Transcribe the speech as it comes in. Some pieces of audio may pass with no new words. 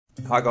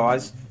Hi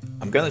guys,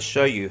 I'm going to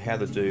show you how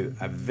to do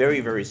a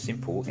very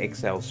simple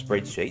Excel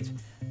spreadsheet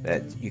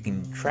that you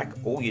can track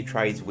all your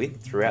trades with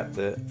throughout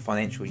the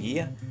financial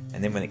year,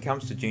 and then when it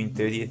comes to June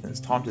 30th and it's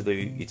time to do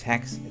your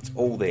tax, it's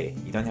all there.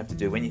 You don't have to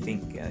do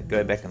anything,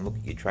 go back and look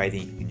at your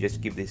trading. You can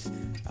just give this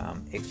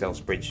Excel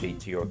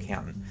spreadsheet to your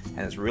accountant,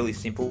 and it's really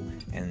simple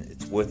and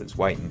it's worth its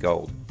weight in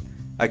gold.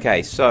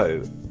 Okay,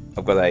 so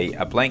I've got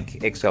a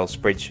blank Excel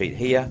spreadsheet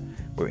here.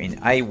 We're in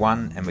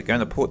A1 and we're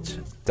going to put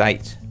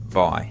date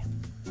by.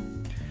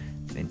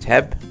 Then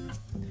tab,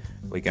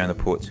 we're going to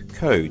put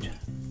code.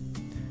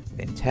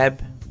 Then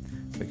tab,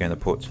 we're going to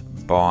put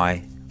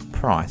by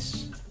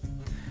price.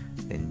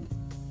 Then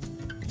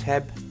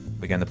tab,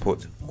 we're going to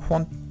put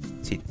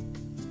quantity.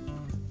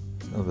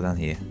 What have I done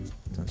here?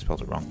 Don't spell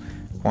it wrong.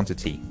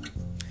 Quantity.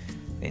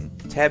 Then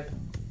tab,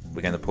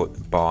 we're going to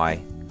put by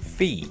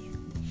fee.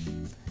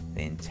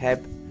 Then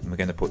tab, and we're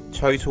going to put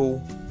total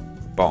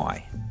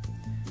by.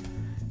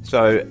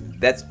 So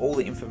that's all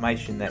the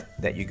information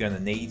that you're going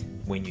to need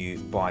when you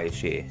buy a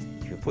share.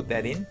 If you put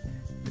that in,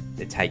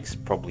 it takes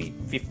probably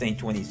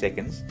 15-20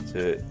 seconds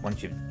to,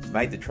 once you've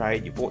made the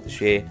trade, you bought the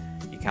share,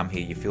 you come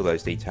here, you fill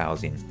those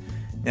details in.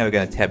 Now we're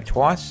going to tab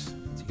twice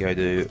to go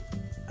to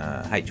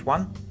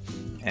H1,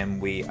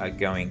 and we are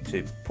going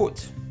to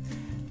put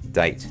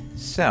date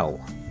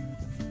sell,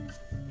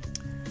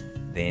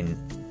 then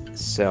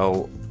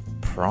sell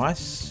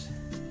price,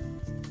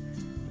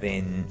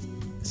 then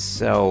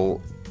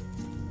sell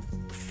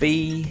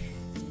fee,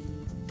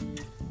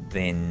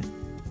 then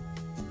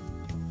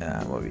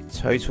what we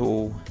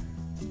total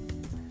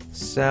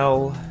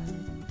sell,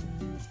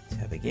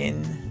 tab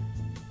again,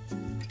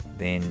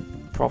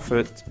 then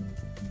profit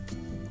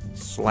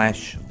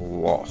slash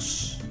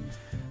loss.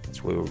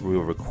 That's where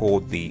we'll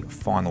record the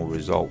final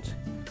result.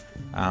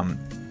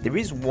 There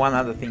is one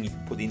other thing you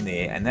can put in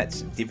there, and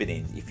that's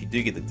dividend. If you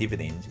do get the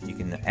dividend, you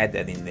can add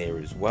that in there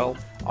as well.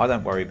 I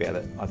don't worry about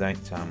it. I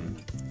don't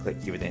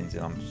collect dividends,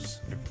 and I'm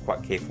just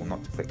quite careful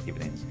not to collect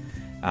dividends.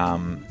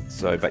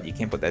 But you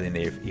can put that in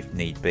there if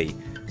need be.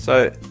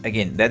 So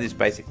again, that is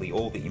basically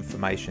all the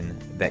information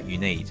that you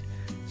need.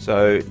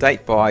 So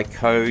date by,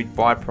 code,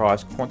 buy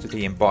price,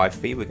 quantity, and buy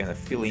fee we're going to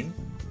fill in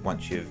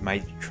once you've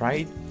made your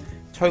trade.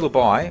 Total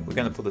buy, we're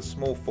going to put a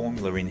small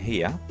formula in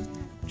here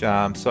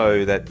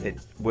so that it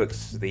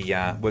works it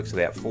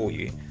out for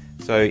you.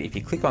 So if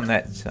you click on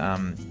that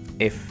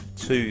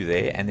F2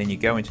 there, and then you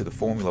go into the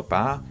formula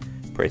bar,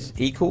 press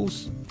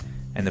equals,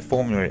 and the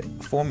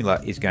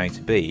formula is going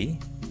to be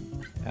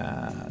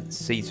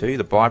C2,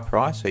 the buy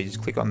price. So you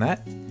just click on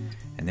that,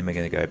 and then we're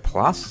going to go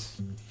plus.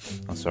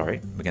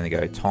 We're going to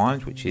go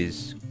times, which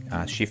is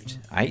shift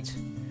 8.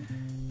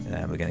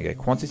 We're going to go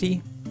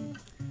quantity.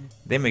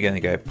 Then we're going to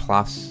go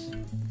plus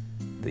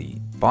the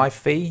buy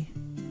fee,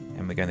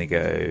 and we're going to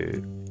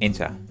go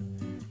enter.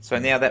 So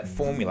now that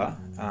formula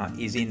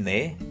is in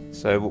there.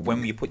 So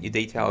when you put your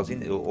details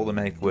in, it'll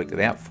automatically work it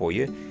out for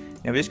you.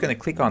 Now we're just going to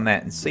click on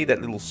that and see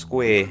that little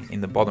square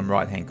in the bottom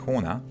right hand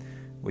corner.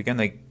 We're going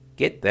to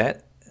get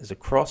that as a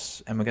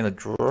cross, and we're going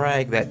to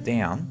drag that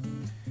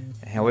down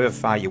however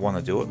far you want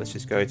to do it. Let's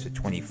just go to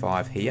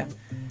 25 here,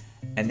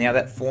 and now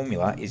that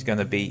formula is going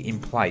to be in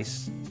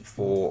place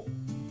for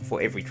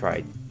every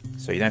trade,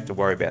 so you don't have to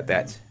worry about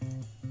that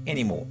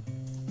anymore.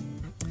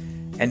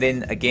 And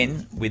then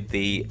again with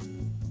the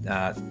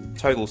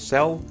total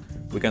sell,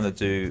 we're going to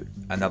do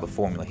another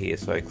formula here.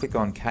 So click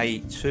on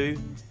K2,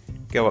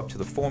 go up to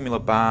the formula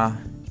bar,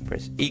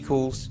 press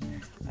equals.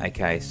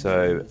 Okay,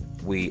 so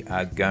we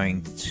are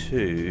going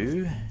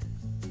to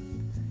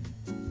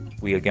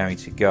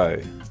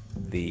go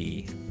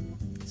the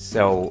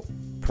sell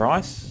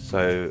price.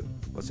 So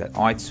what's that,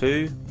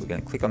 I2? We're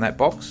going to click on that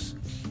box.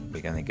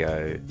 We're going to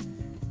go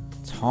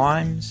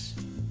times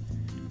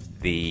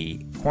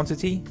the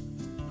quantity,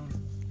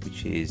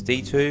 which is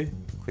D2.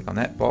 Click on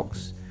that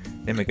box.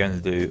 Then we're going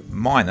to do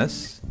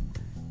minus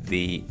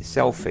the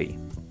sell fee,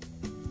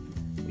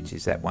 which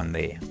is that one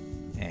there,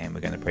 and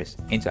we're going to press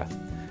enter.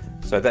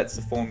 So that's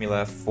the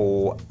formula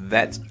for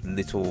that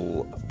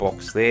little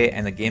box there.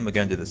 And again, we're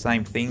going to do the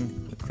same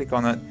thing. We click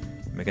on it,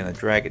 and we're going to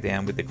drag it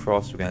down with the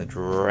cross. We're going to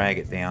drag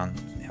it down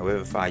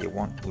however far you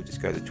want. We'll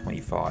just go to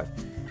 25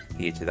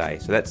 here today.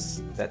 So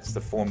that's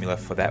the formula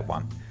for that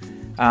one.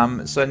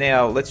 So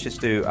now let's just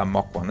do a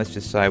mock one. Let's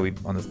just say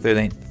on the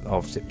 13th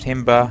of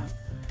September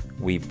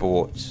we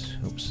bought,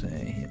 I'm just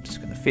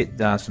going to fit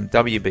some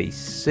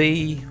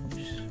WBC,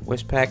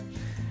 Westpac.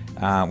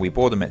 We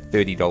bought them at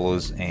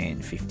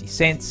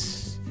 $30.50.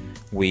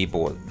 We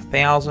bought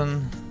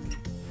 1,000,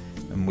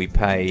 and we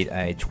paid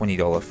a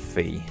 $20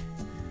 fee.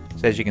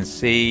 So as you can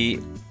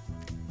see,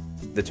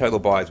 the total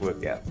buy has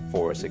worked out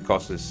for us. It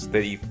cost us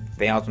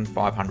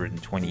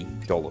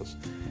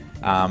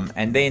 $30,520.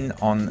 And then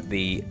on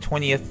the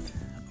 20th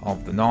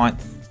of the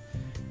 9th,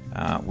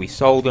 we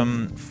sold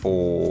them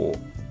for,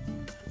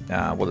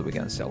 what are we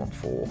going to sell them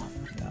for?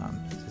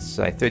 Let's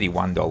say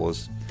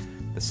 $31.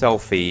 The sell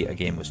fee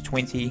again was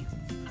 $20.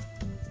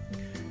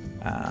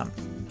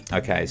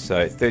 Okay,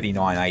 so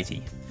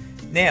 $39.80.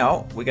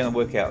 Now we're going to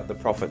work out the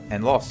profit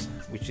and loss,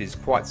 which is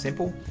quite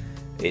simple.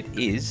 it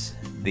is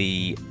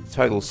the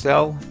total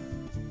sell.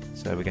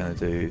 So we're going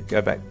to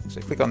go back,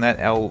 so click on that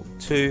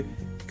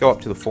L2, go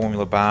up to the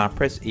formula bar,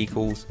 press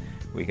equals.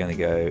 We're going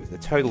to go the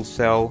total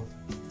sell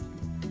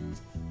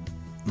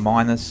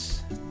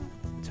minus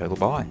total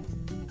buy.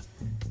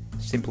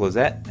 Simple as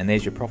that, and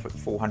there's your profit,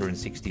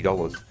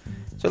 $460.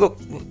 So look,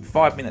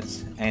 5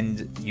 minutes,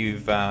 and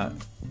you've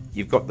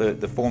got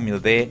the formula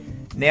there.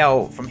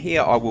 Now from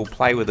here, I will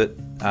play with it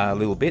a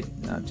little bit,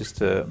 just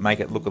to make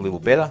it look a little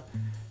better.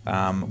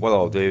 What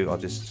I'll do, I'll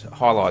just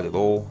highlight it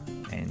all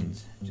and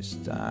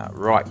just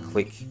right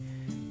click,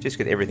 just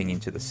get everything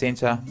into the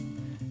center.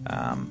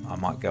 I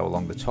might go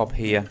along the top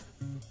here,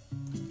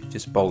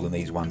 just bolden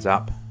these ones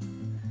up.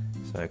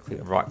 So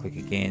right click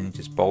again,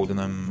 just bolden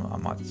them. I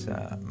might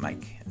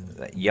make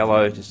that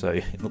yellow just so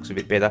it looks a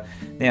bit better.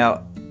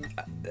 Now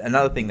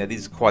another thing that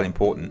is quite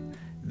important,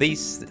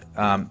 these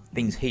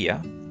things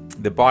here,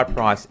 the buy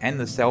price and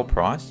the sell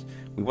price,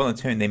 we want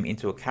to turn them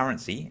into a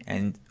currency,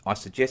 and I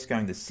suggest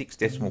going to 6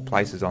 decimal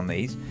places on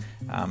these,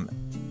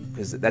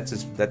 because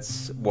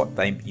that's what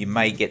you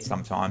may get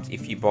sometimes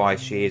if you buy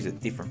shares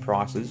at different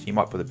prices. You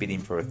might put a bid in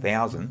for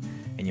 1,000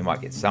 and you might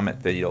get some at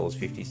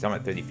 $30.50, some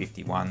at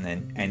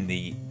 $30.51, and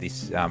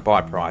this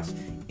buy price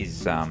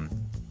is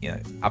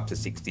up to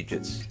 6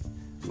 digits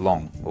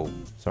long. Well,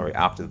 sorry,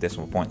 after the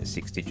decimal point is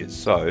 6 digits.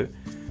 So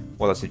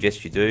what I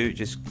suggest you do,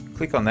 just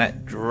click on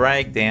that,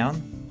 drag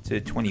down to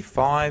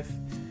 25,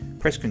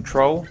 press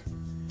Control,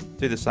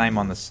 do the same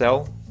on the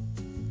sell,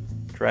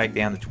 drag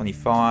down to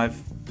 25,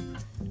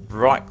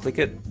 right click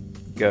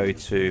it, go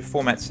to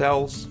Format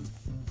Cells.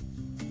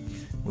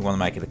 We want to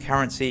make it a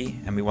currency,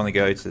 and we want to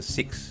go to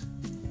 6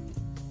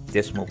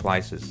 decimal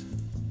places.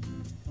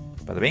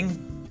 Bada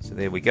bing. So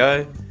there we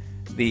go.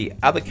 The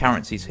other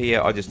currencies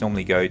here, I just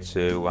normally go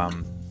to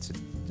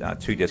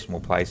 2 decimal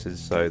places.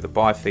 So the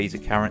buy fee is a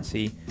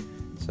currency,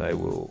 so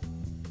we'll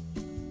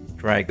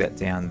drag that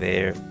down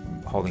there,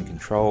 holding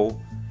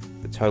Control.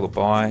 The total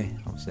buy,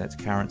 obviously that's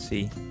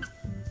currency.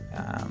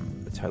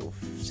 The total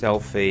sell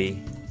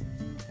fee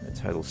and the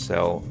total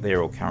sell,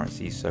 they're all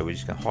currencies. So we're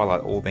just going to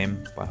highlight all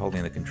them by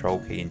holding the Control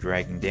key and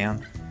dragging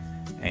down.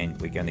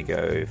 And we're going to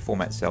go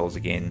Format Cells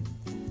again,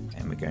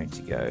 and we're going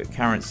to go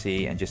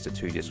currency and just the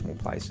 2 decimal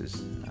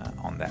places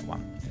on that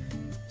one.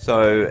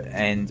 So,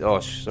 and oh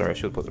sorry, I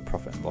should have put the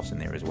profit and loss in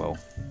there as well.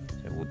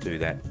 So we'll do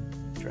that,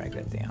 drag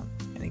that down,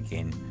 and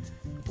again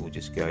we'll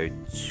just go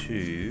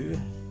to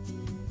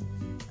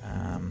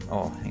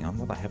oh hang on,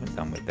 what I haven't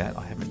done with that,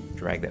 I haven't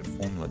dragged that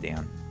formula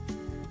down.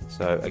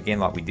 So again,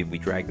 like we did, we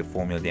drag the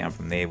formula down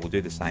from there. We'll do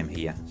the same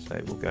here.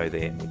 So we'll go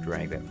there and we'll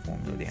drag that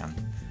formula down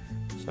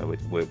so it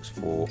works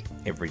for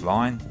every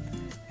line,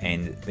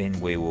 and then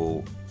we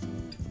will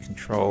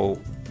Control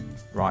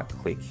right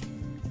click,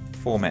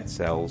 Format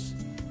Cells,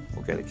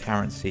 we'll go to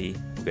currency,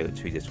 we'll go to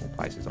 2 decimal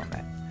places on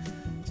that.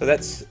 So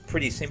that's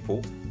pretty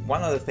simple.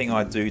 One other thing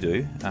I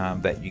do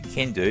that you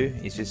can do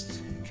is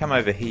just come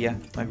over here,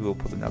 maybe we'll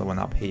put another one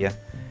up here,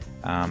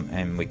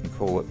 and we can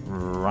call it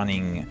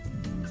running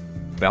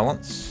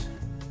balance.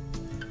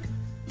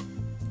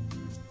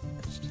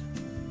 Just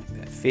make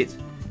that fit,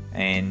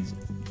 and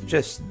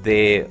just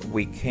there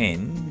we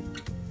can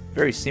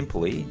very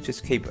simply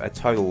just keep a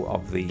total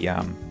of the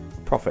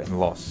profit and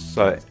loss.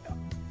 So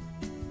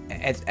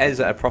as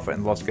a profit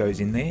and loss goes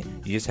in there,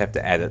 you just have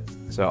to add it.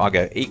 So I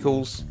go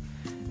equals,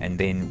 and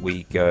then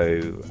we go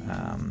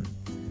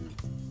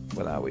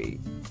what are we,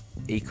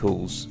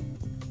 equals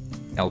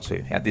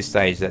L2. At this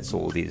stage, that's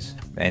all it is,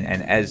 and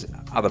as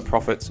other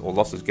profits or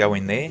losses go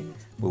in there,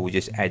 we will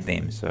just add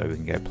them. So we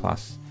can go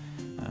plus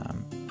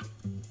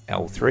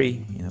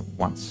L3,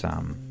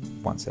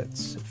 once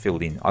that's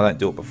filled in. I don't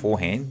do it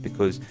beforehand,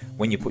 because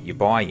when you put your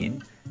buy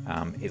in,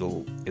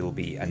 it'll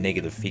be a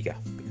negative figure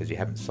because you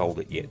haven't sold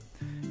it yet,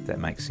 if that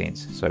makes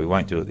sense. So we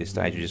won't do it at this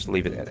stage. We just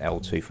leave it at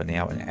L2 for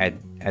now and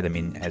add them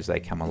in as they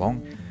come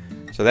along.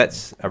 So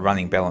that's a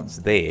running balance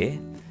there.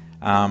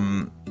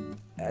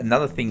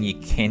 Another thing you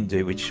can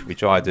do,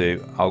 which I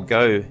do, I'll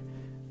go,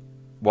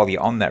 while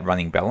you're on that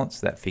running balance,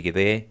 that figure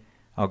there,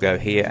 I'll go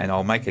here and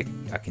I'll make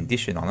a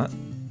condition on it.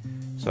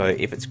 So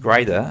if it's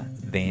greater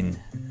than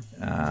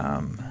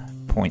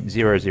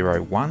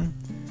 0.001,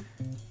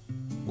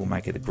 we'll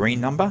make it a green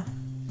number.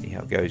 See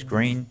how it goes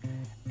green.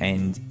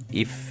 And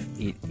if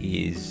it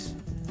is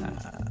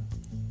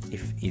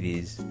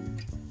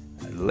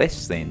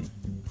less than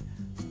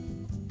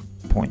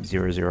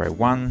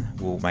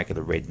 0.001, we'll make it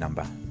a red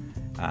number.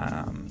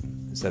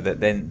 So that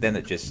then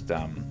it just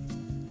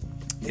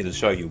it'll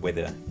show you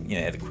whether,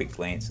 at a quick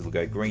glance, it'll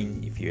go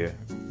green if your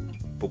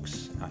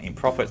book's in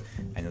profit,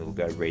 and it'll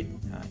go red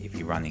if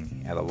you're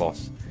running at a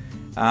loss.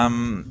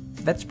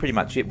 That's pretty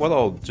much it. What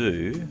I'll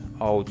do,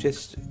 I'll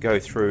just go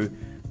through,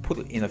 put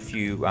it in a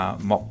few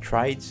mock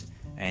trades,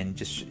 and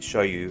just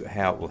show you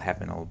how it will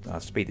happen. I'll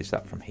speed this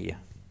up from here.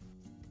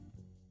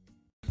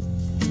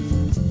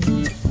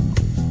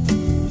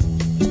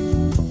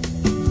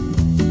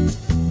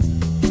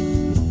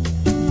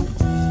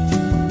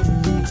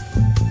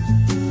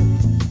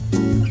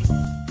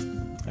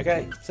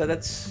 Okay, so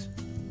that's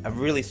a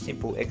really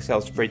simple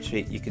Excel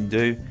spreadsheet you can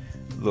do.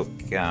 Look,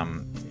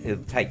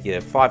 it'll take you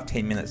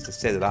 5-10 minutes to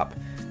set it up,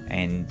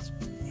 and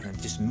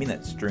just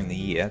minutes during the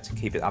year to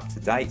keep it up to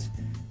date,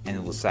 and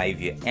it will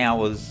save you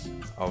hours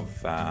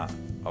of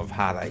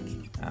heartache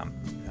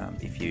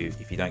if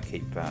you don't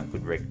keep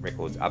good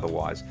records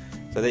otherwise.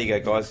 So there you go,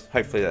 guys.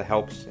 Hopefully that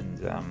helps,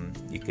 and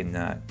you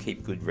can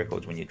keep good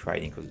records when you're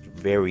trading, because it's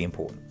very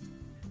important.